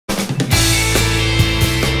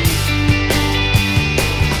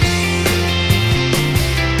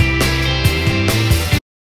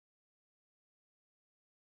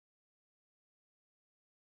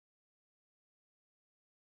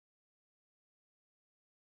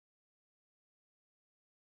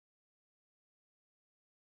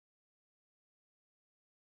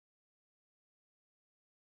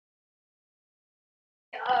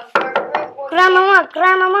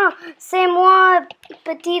Grand-maman, c'est moi,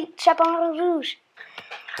 petit chaperon rouge.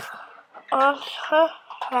 Entre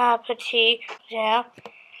ma petite gerbe,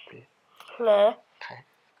 le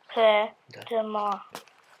près de moi.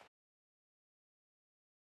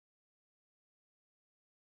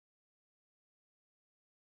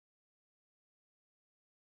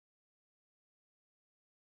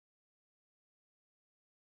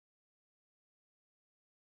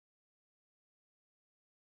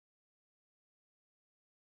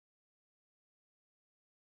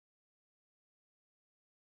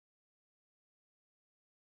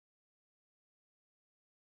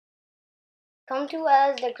 Comme tu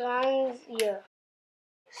as de grands yeux.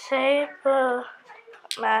 C'est pour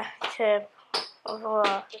ma te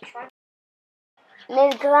voir. Mais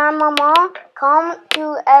grand-maman, comme tu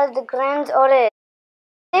as de grandes oreilles.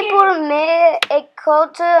 C'est pour mes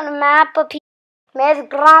écouter ma papille. Mais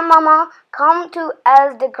grand-maman, comme tu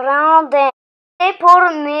as de grands dents. C'est pour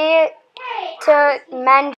me te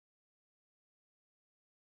manger.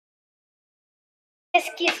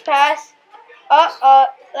 Qu'est-ce qui se passe? Oh,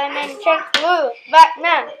 la manchette bleue,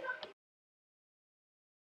 Batman.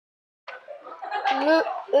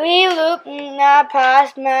 Luke n'a pas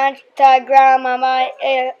mangé ta grand-maman.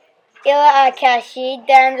 Il a caché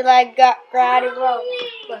dans la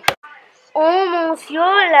garde-robe. Oh monsieur,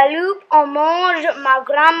 la loupe, on mange ma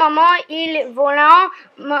grand-maman, il volant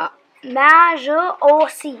mange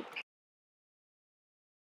aussi.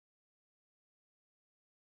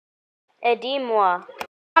 Et dis-moi.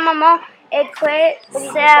 Maman, écrit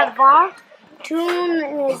servant, tu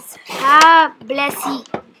n'es pas blessé.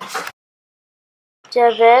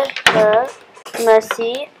 Je vais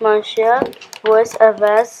merci, mon cher, vous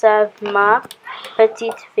avez sauvé ma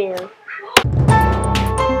petite fille.